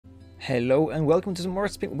Hello and welcome to some more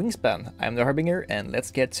Wingspan. I'm the Harbinger and let's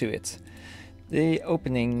get to it. The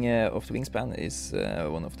opening of the Wingspan is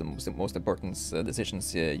one of the most important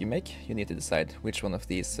decisions you make. You need to decide which one of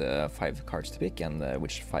these 5 cards to pick and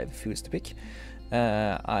which 5 foods to pick.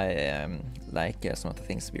 I like some of the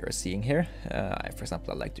things we are seeing here. For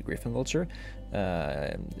example, I like the Griffon Vulture.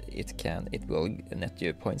 It will net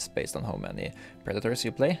you points based on how many predators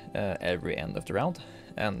you play every end of the round.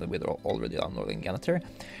 And with already unloading Gannet,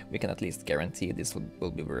 we can at least guarantee this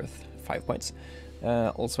will be worth 5 points.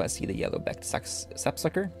 Also, I see the yellow-backed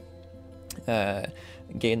sapsucker.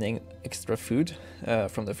 Gaining extra food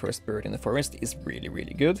from the first bird in the forest is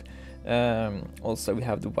really good. Also, we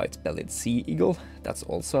have the white-bellied sea eagle. That's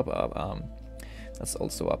also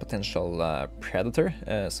a potential predator.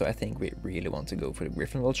 So I think we really want to go for the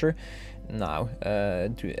Griffon Vulture. Now,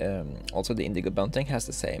 also the indigo bunting has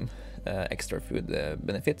the same extra food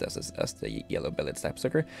benefit as the yellow-bellied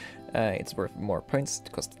sapsucker. It's worth more points,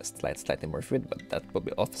 it costs slightly more food, but that will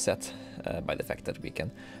be offset by the fact that we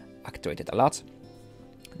can activate it a lot.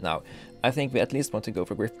 Now, I think we at least want to go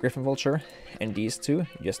for Griffon Vulture and these two,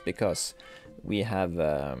 just because we have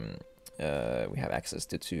access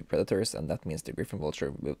to 2 predators, and that means the Griffon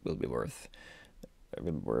Vulture will be worth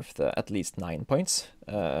at least 9 points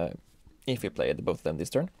if we play both of them this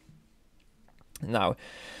turn. Now,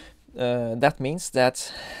 that means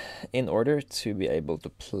that in order to be able to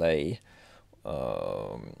play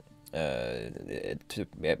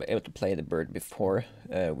the bird before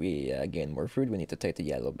we gain more food, we need to take the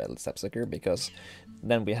yellow-bellied sapsucker, because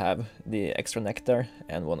then we have the extra nectar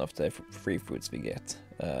and one of the free foods we get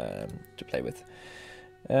to play with.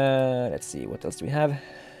 Let's see, what else do we have?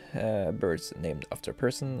 Birds named after a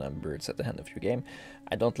person and birds at the end of your game.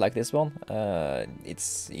 I don't like this one.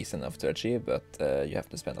 It's easy enough to achieve, but you have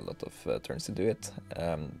to spend a lot of turns to do it.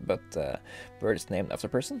 But birds named after a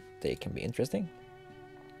person, they can be interesting.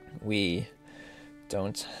 We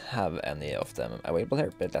don't have any of them available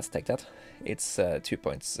here, but let's take that. It's 2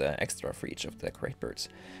 points extra for each of the correct birds.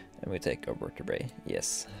 And we take a vertebrate,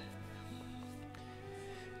 yes.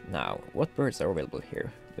 Now, what birds are available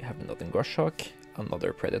here? We have the northern goshawk,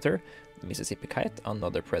 another predator, Mississippi kite,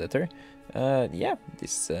 another predator. Yeah,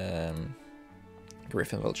 this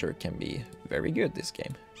Griffon Vulture can be very good this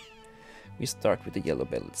game. We start with the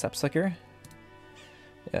yellow-bellied sapsucker,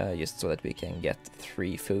 just so that we can get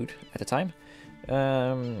 3 food at a time.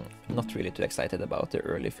 Not really too excited about the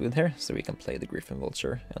early food here, so we can play the Griffon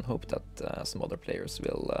Vulture and hope that some other players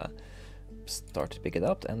will start to pick it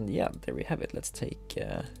up. And yeah, there we have it. Let's take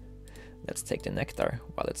the nectar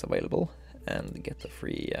while it's available and get the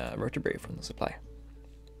free vertebrate from the supply.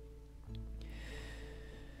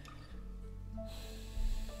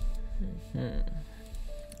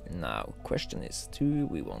 Now, question is, do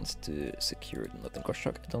we want to secure the northern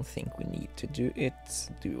goshawk? I don't think we need to do it.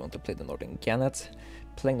 Do we want to play the northern gannet?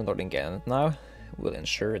 Playing the northern gannet now will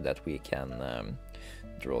ensure that we can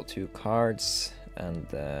draw 2 cards, and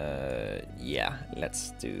yeah,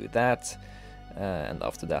 let's do that. And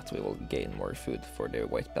after that we will gain more food for the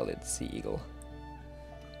white-bellied sea eagle.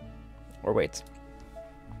 Or wait,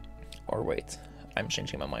 I'm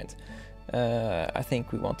changing my mind. I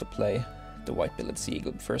think we want to play the white-bellied sea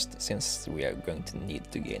eagle first, since we are going to need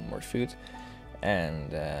to gain more food,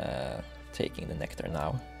 and taking the nectar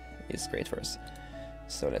now is great for us.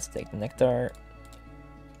 So let's take the nectar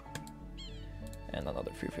and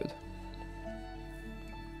another free food.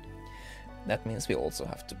 That means we also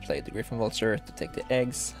have to play the Griffon Vulture to take the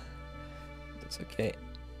eggs. That's okay.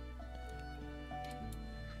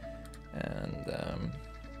 And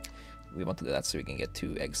we want to do that so we can get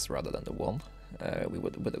 2 eggs rather than the 1 we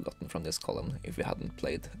would have gotten from this column if we hadn't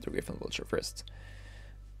played the Griffon Vulture first.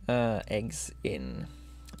 Eggs in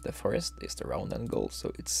the forest is the round end goal,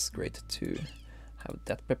 so it's great to have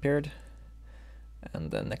that prepared. And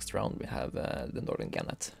the next round we have the northern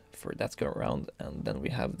gannet for that go around, and then we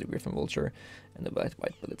have the Griffon Vulture and the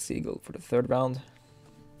white-bellied sea eagle for the 3rd round.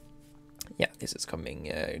 Yeah, this is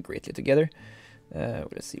coming greatly together.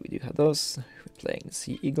 Let's see, we do have those. We're playing the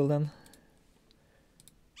sea eagle then.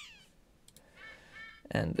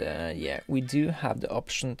 And yeah, we do have the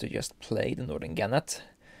option to just play the northern gannet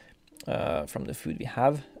from the food we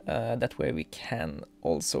have. That way we can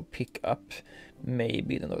also pick up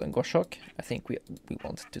maybe the northern goshawk. I think we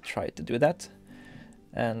want to try to do that.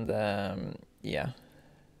 And yeah,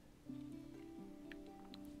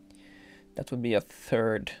 that would be a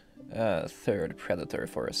third predator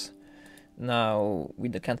for us. Now we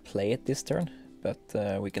can't play it this turn, but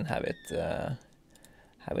we can have it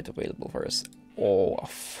available for us. Oh, a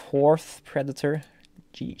 4th predator,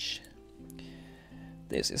 jeez.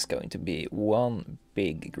 This is going to be one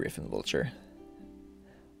big Griffon Vulture.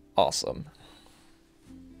 Awesome.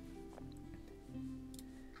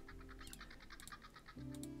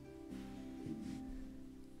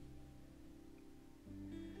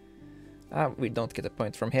 We don't get a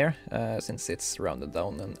point from here, since it's rounded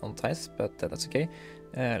down and on ties, but that's okay.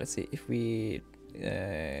 Let's see if we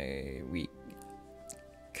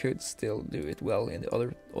could still do it well in the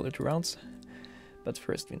other 2 rounds. But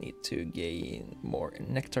first we need to gain more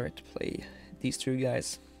nectar to play these 2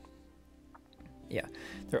 guys. Yeah,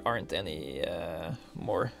 there aren't any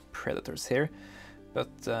more predators here,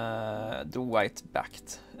 but the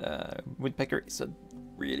white-backed woodpecker is a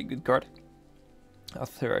really good card. A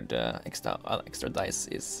third extra dice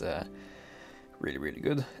is really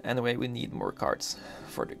good. Anyway, we need more cards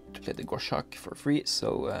to play the goshawk for free,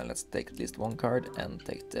 so let's take at least 1 card and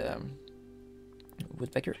take the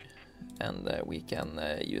woodpecker, and we can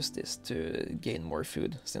use this to gain more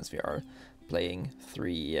food, since we are playing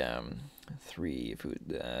 3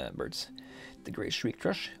 food birds. The Grey Shriek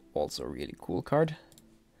Thrush, also a really cool card.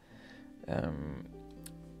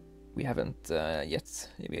 We haven't yet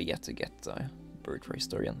to get Bird for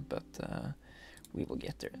Historian, but we will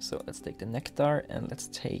get there. So let's take the nectar, and let's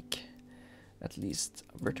take at least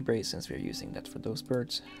vertebrae, since we're using that for those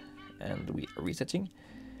birds, and we are resetting.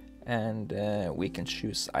 And we can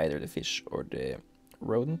choose either the fish or the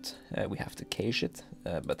rodent. We have to cage it,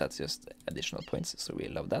 but that's just additional points, so we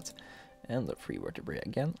love that. And the free vertebrae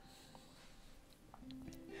again.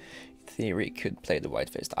 In theory, could play the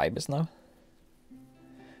white-faced ibis now,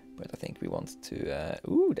 but I think we want to.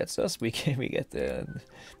 Ooh, that's us. We get the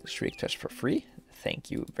Shriek Thrush for free.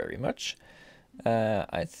 Thank you very much.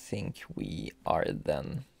 I think we are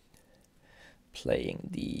then playing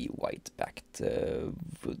the white-backed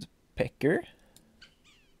woodpecker,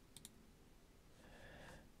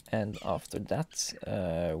 and after that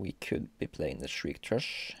we could be playing the Shriek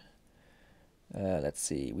Thrush. Let's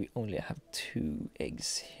see, we only have 2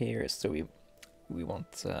 eggs here, so we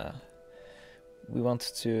want to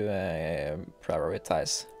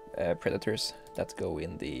prioritize predators that go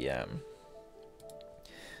in the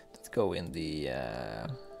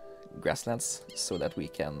grasslands, so that we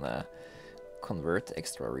can convert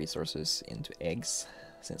extra resources into eggs,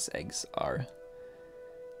 since eggs are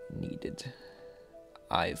needed.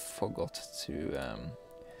 I forgot to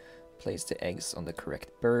place the eggs on the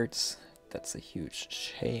correct birds. That's a huge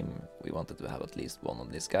shame. We wanted to have at least 1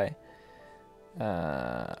 on this guy.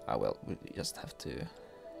 Well, we just have to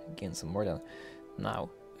gain some more then. Now,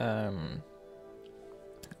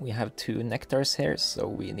 we have 2 nectars here, so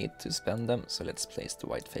we need to spend them. So let's place the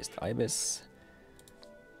white-faced ibis.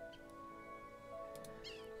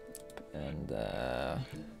 And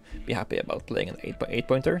be happy about playing an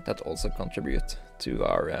 8-pointer that also contribute to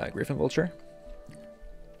our Griffon Vulture.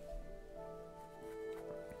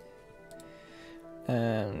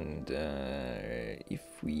 And if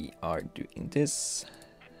we are doing this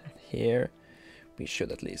here, we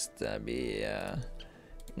should at least be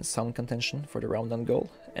in some contention for the round and goal.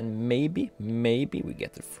 And maybe we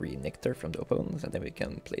get a free nectar from the opponent, and then we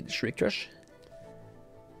can play the Shriek Thrush.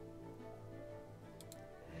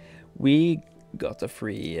 We got a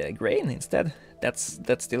free grain instead. That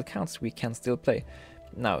still counts. We can still play.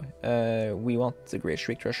 Now, we want the Grey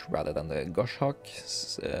Shriek Thrush rather than the goshawk,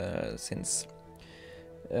 since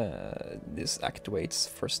this activates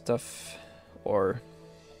for stuff, or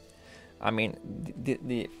I mean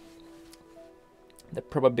the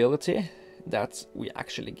probability that we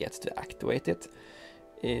actually get to activate it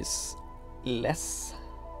is less.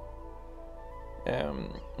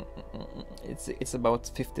 It's about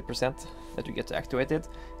 50% that we get to activate it,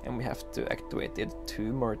 and we have to activate it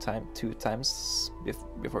 2 times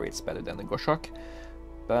before it's better than the goshawk.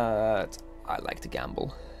 But I like to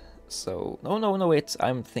gamble. So no wait,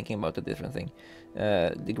 I'm thinking about a different thing.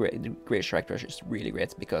 The Grey Shriek Thrush is really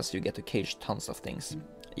great because you get to cage tons of things.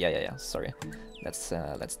 Yeah, sorry. Let's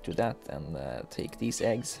do that and take these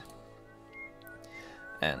eggs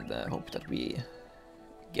and hope that we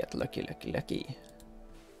get lucky.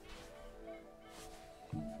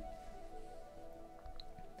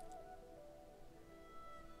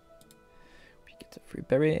 We get a free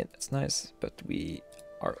berry, that's nice, but we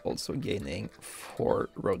are also gaining 4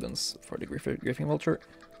 rodents for the Griffon Vulture.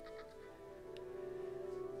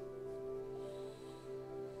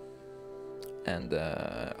 And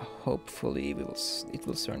hopefully it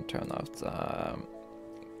will soon turn out a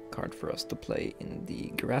card for us to play in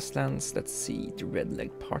the grasslands. Let's see, the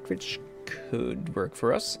red-legged partridge could work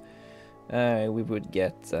for us. We would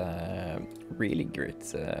get really great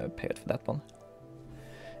payout for that one,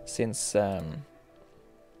 since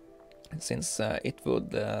since it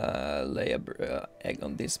would lay a egg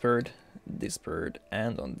on this bird,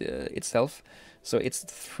 and on the itself. So it's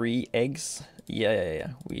 3 eggs.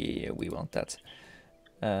 Yeah. We want that.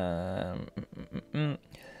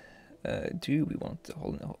 Do we want the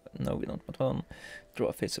whole? No, we don't want one. Draw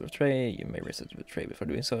a face of a tray. You may reset the tray before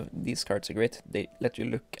doing so. These cards are great. They let you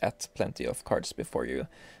look at plenty of cards before you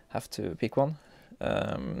have to pick one.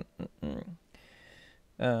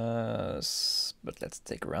 But let's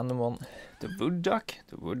take a random one. The wood duck.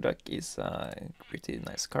 The wood duck is a pretty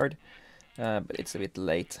nice card, but it's a bit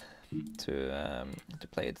late to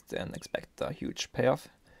play it and expect a huge payoff.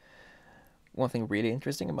 One thing really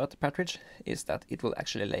interesting about the partridge is that it will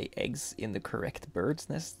actually lay eggs in the correct bird's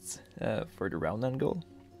nests for the round end goal.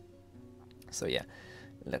 So yeah,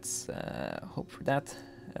 let's hope for that.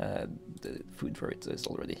 The food for it is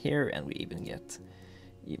already here, and we even get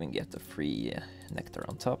a free nectar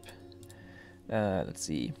on top. Let's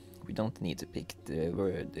see. We don't need to pick the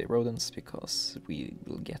rodents because we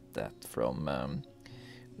will get that from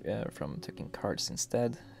taking cards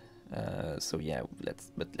instead. So yeah,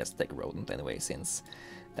 let's take a rodent anyway, since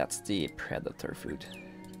that's the predator food.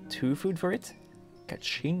 2 food for it.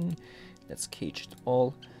 Ka-ching! Let's cage it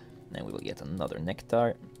all. Then we will get another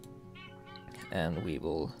nectar, and we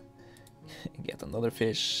will get another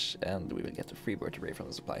fish, and we will get a free vertebrate from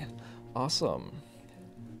the supply. Awesome!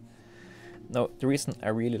 Now, the reason I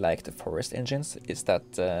really like the forest engines is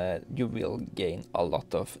that you will gain a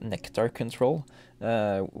lot of nectar control.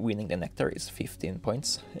 Winning the nectar is 15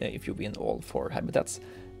 points if you win all 4 habitats,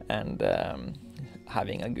 and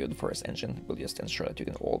having a good forest engine will just ensure that you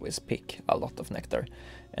can always pick a lot of nectar,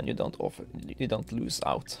 and you don't lose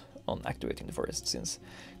out on activating the forest, since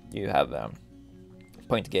you have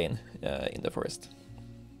point gain in the forest.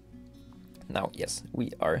 Now, yes,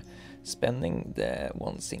 we are spending the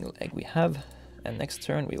 1 single egg we have, and next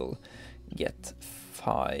turn we will get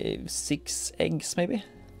 5, 6 eggs maybe.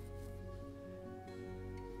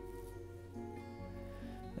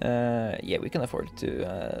 Yeah, we can afford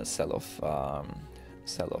to sell off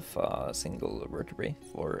a single vertebrae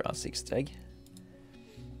for a 6th egg.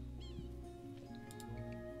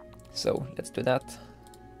 So let's do that.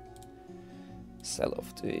 Sell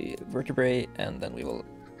off the vertebrae, and then we will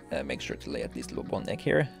make sure to lay at least 1 egg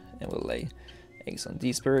here, and we'll lay eggs on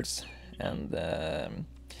these birds, and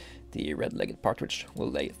the red-legged partridge will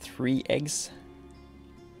lay 3 eggs.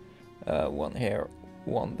 1 here,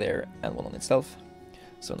 1 there, and 1 on itself.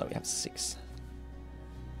 So now we have 6.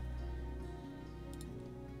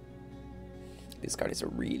 This card is a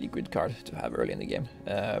really good card to have early in the game,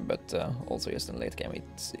 but also just in late game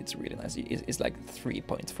it's really nice. It's like 3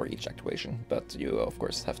 points for each activation, but you of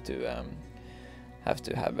course have to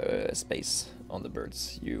have a space on the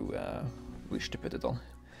birds you wish to put it on.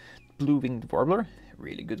 Blue-winged warbler,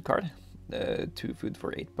 really good card. 2 food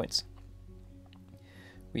for 8 points.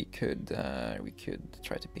 We could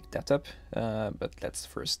try to pick that up, but let's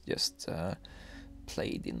first just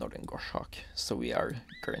play the northern goshawk, so we are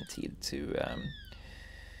guaranteed to.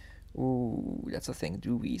 Ooh, that's a thing.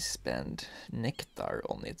 Do we spend nectar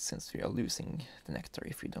on it, since we are losing the nectar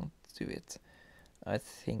if we don't do it? I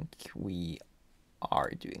think we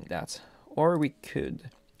are doing that, or we could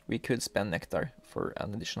spend nectar for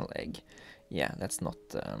an additional egg. Yeah, let's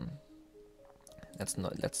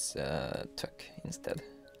tuck instead.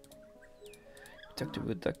 Tuck the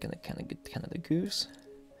wood duck and a Canada goose,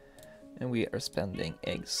 and we are spending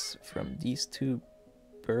eggs from these 2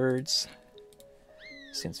 birds,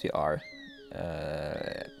 since we are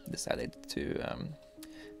decided to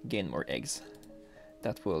gain more eggs.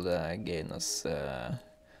 That will gain us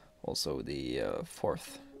also the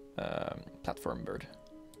 4th platform bird.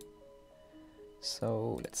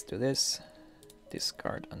 So let's do this.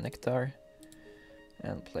 Discard a nectar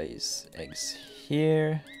and place eggs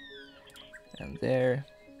here and there.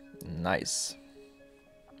 Nice.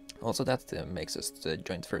 Also that makes us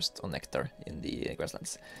joint first on nectar in the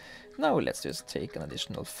grasslands. Now let's just take an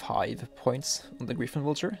additional 5 points on the Griffon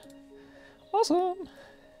Vulture. Awesome!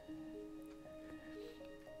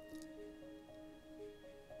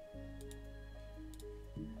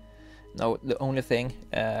 Now the only thing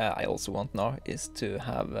I also want now is to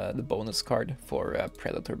have the bonus card for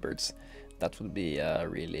predator birds. That would be a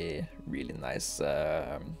really nice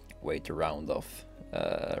way to round off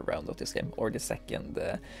this game, or the second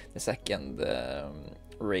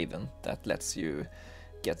raven that lets you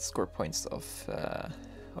get score points of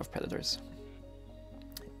predators.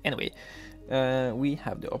 Anyway, we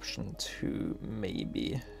have the option to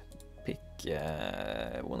maybe pick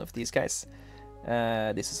one of these guys.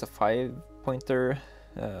 This is a 5-pointer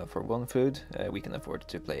for 1 food. We can afford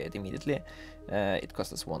to play it immediately. It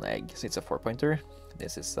costs us 1 egg, so it's a 4-pointer.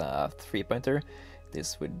 This is a 3-pointer.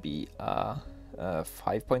 This would be a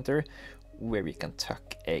 5-pointer, where we can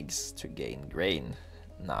tuck eggs to gain grain.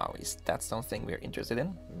 Now, is that something we're interested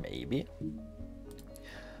in? Maybe.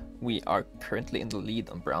 We are currently in the lead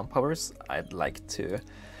on brown powers. I'd like to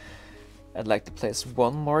place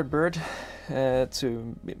 1 more bird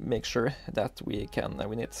to make sure that we can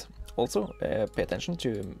win it. Also, pay attention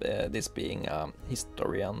to this being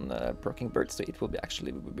historian proccing bird, so it will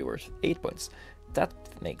actually be worth 8 points. That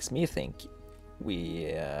makes me think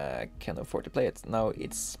we can afford to play it. Now,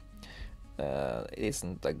 it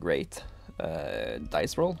isn't a great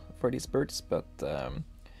dice roll for these birds, but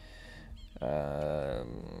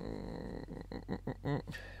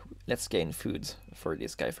let's gain food for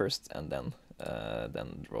this guy first, and then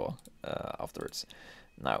draw afterwards.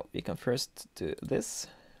 Now we can first do this,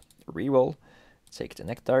 reroll, take the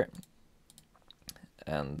nectar,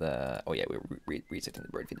 and oh yeah, we're resetting the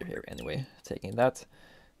bird feeder here anyway. Taking that,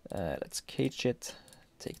 let's cage it,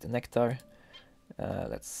 take the nectar.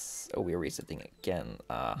 We're resetting again.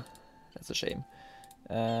 That's a shame.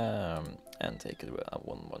 And take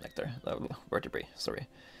 1 more nectar, vertebrae, sorry.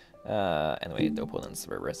 Anyway, the opponents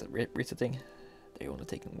were resetting. They're only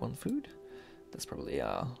taking 1 food. That's probably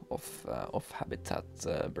a off habitat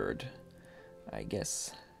bird, I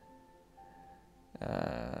guess.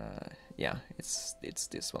 Yeah, it's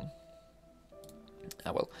this one.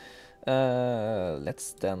 Ah well.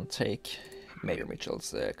 Let's then take Mayor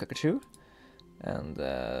Mitchell's cockatoo and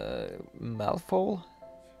Malfoal.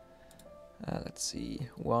 Let's see,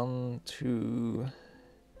 1, 2,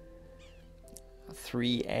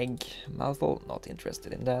 3 egg Malfoal, not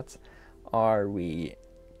interested in that. Are we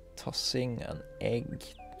tossing an egg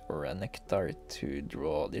or a nectar to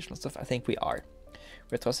draw additional stuff? I think we are.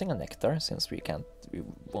 We're tossing a nectar since we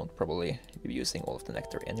won't probably be using all of the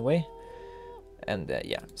nectar anyway. And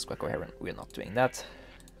yeah, Squawko Heron, we're not doing that.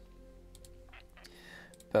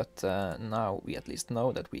 But now we at least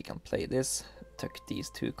know that we can play this, tuck these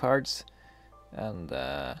 2 cards, and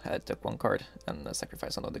took 1 card and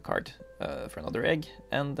sacrifice another card for another egg,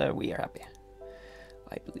 and we are happy,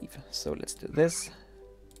 I believe. So let's do this.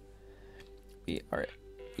 We are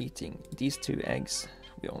eating these 2 eggs.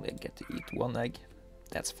 We only get to eat 1 egg.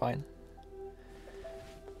 That's fine.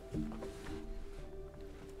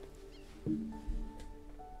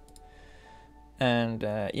 And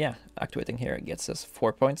yeah, activating here gets us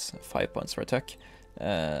 4 points, 5 points for attack,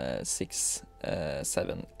 6,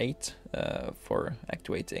 7, 8 for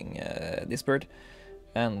activating this bird,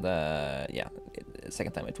 and yeah,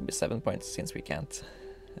 second time it will be 7 points since we can't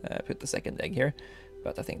put the second egg here,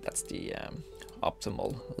 but I think that's the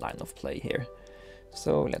optimal line of play here.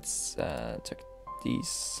 So let's check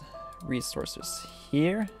these resources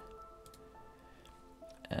here,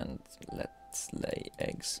 and let's lay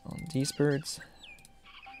eggs on these birds.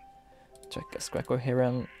 Check a Squawko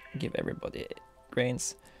Heron, give everybody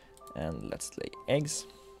grains, and let's lay eggs.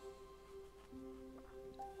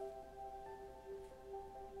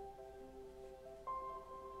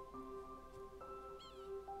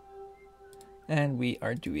 And we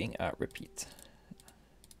are doing a repeat.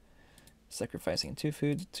 Sacrificing 2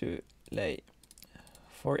 food to lay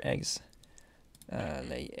 4 eggs.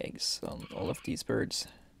 Lay eggs on all of these birds.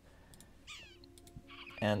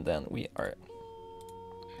 And then we are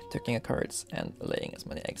taking cards and laying as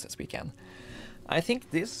many eggs as we can. I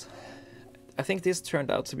think this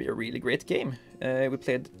turned out to be a really great game. We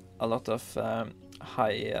played a lot of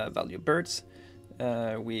high value birds.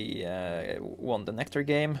 We won the nectar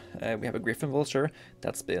game. We have a Griffon Vulture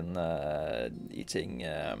that's been eating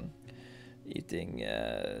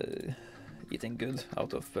good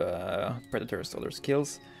out of predators' other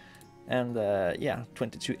skills. And yeah,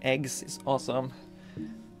 22 eggs is awesome.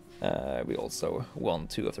 We also won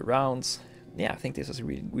 2 of the rounds. Yeah, I think this is a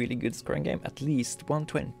really, really good scoring game. At least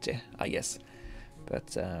 120, I guess.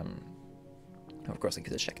 But of course I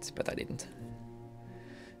could have checked, but I didn't.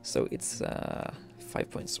 So it's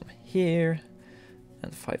 5 points from here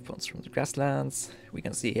and 5 points from the grasslands. We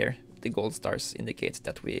can see here the gold stars indicate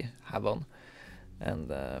that we have won,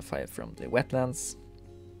 and 5 from the wetlands.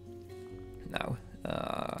 Now,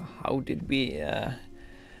 how long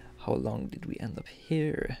did we end up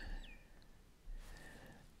here?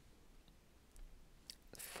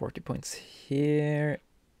 40 points here.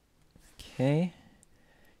 Okay.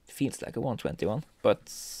 It feels like a 121,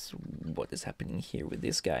 but what is happening here with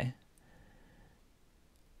this guy?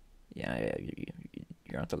 Yeah,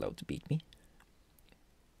 you're not allowed to beat me.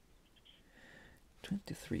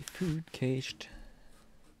 23 food caged.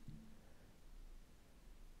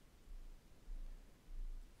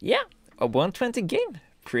 yeah, a 120 game.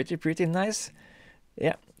 Pretty nice.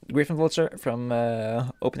 Yeah, Griffon Vulture from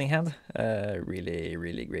opening hand.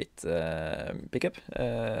 Really great pickup.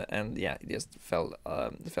 And yeah, it just felt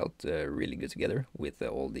really good together with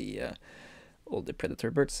all the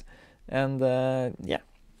predator birds. And yeah,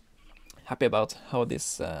 happy about how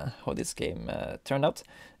this game turned out.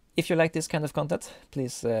 If you like this kind of content,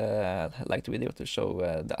 please like the video to show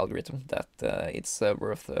the algorithm that it's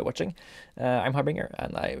worth watching. I'm Harbinger,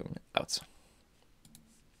 and I'm out.